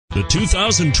The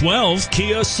 2012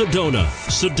 Kia Sedona.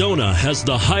 Sedona has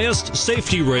the highest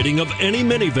safety rating of any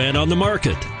minivan on the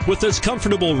market. With its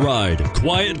comfortable ride,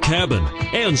 quiet cabin,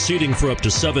 and seating for up to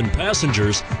 7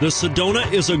 passengers, the Sedona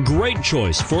is a great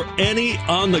choice for any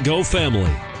on-the-go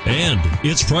family. And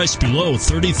it's priced below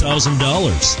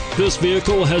 $30,000. This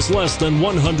vehicle has less than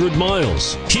 100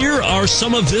 miles. Here are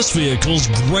some of this vehicle's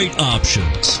great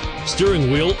options: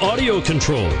 steering wheel audio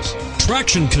controls,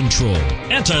 traction control,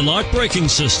 anti-lock braking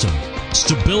system,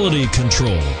 stability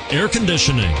control, air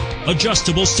conditioning,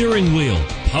 adjustable steering wheel,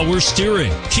 power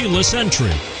steering, keyless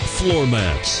entry, floor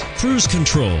mats, cruise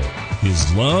control.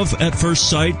 Is love at first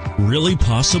sight really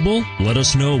possible? Let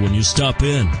us know when you stop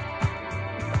in.